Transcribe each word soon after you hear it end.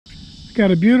Got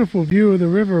a beautiful view of the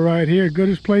river right here.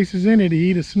 Goodest places in it to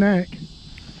eat a snack.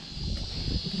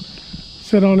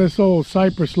 Sit on this old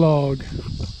cypress log.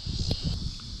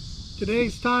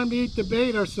 Today's time to eat the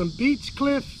bait are some Beach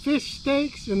Cliff fish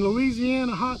steaks and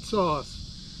Louisiana hot sauce.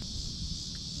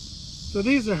 So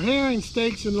these are herring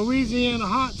steaks in Louisiana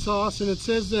hot sauce, and it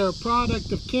says they're a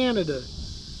product of Canada.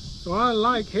 So I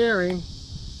like herring,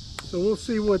 so we'll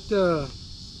see what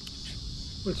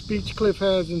Beach Cliff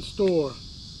has in store.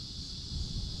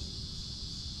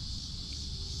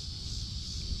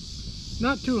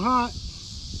 Not too hot.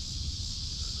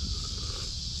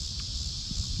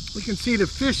 We can see the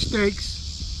fish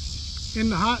steaks in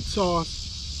the hot sauce.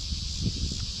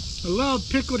 I love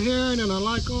pickled herring, and I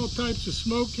like all types of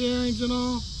smoked herrings and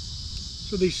all.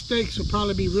 So these steaks will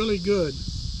probably be really good.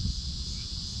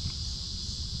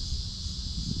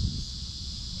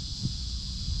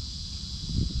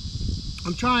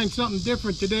 I'm trying something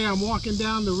different today. I'm walking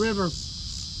down the river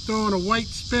throwing a white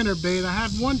spinner bait. I had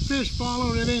one fish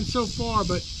following it in so far,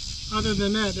 but other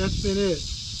than that, that's been it.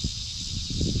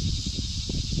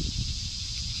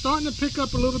 Starting to pick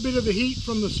up a little bit of the heat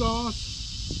from the sauce.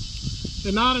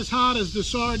 They're not as hot as the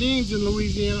sardines in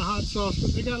Louisiana hot sauce,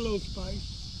 but they got a little spice.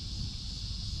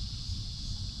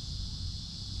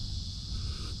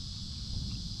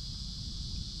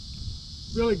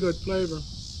 Really good flavor.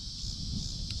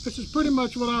 This is pretty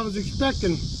much what I was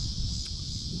expecting.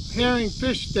 Herring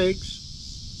fish steaks.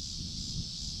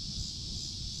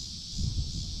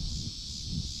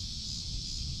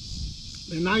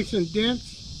 They're nice and dense.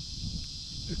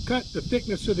 They're cut the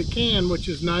thickness of the can, which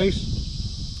is nice.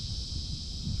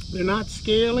 They're not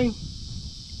scaly.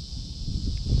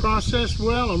 Processed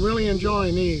well. I'm really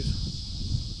enjoying these.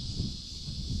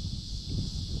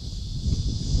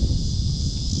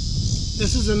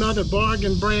 This is another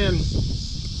bargain brand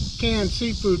canned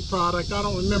seafood product. I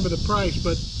don't remember the price,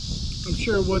 but I'm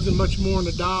sure it wasn't much more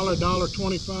than $1,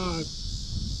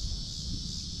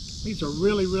 $1.25. These are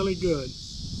really, really good.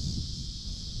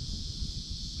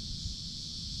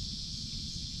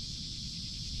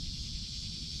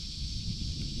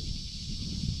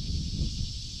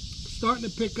 Starting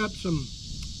to pick up some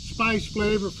spice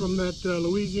flavor from that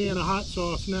Louisiana hot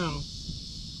sauce now.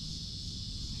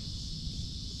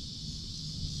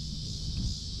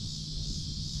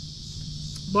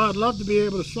 But I'd love to be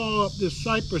able to saw up this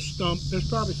cypress stump. There's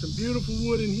probably some beautiful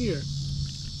wood in here.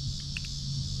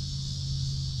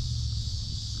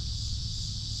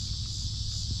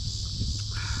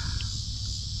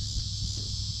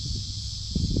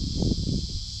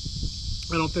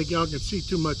 I don't think y'all can see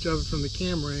too much of it from the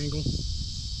camera angle.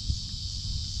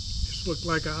 This looked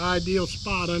like an ideal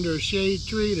spot under a shade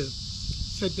tree to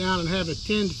sit down and have a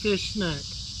tinned fish snack.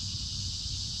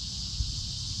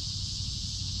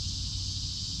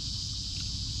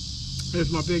 There's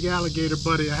my big alligator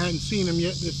buddy. I hadn't seen him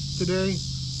yet today.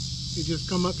 He just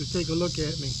come up to take a look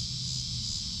at me.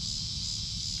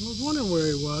 I was wondering where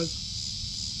he was.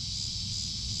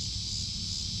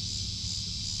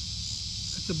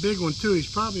 That's a big one too. He's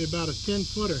probably about a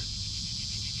 10-footer.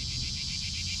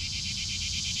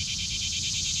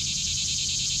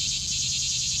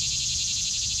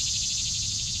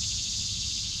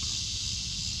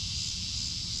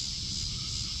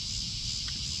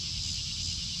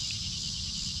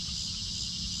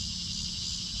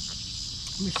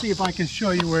 Let me see if I can show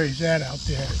you where he's at out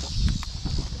there.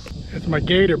 That's my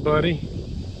gator buddy.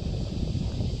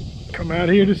 Come out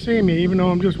here to see me, even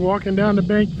though I'm just walking down the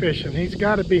bank fishing. He's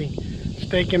got to be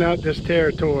staking out this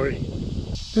territory.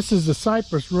 This is the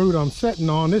cypress root I'm sitting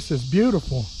on. This is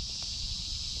beautiful.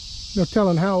 No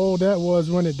telling how old that was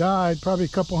when it died. Probably a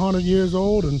couple 100 years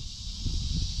old, and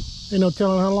ain't no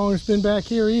telling how long it's been back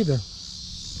here either.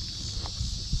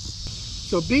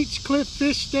 So Beach Cliff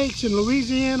fish steaks in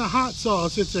Louisiana hot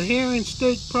sauce. It's a herring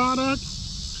steak product.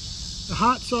 The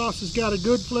hot sauce has got a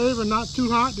good flavor, not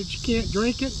too hot that you can't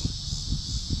drink it.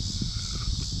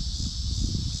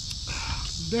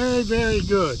 Very, very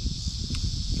good.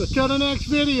 So till the next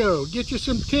video, get you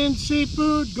some tinned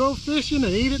seafood, go fishing,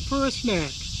 and eat it for a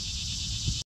snack.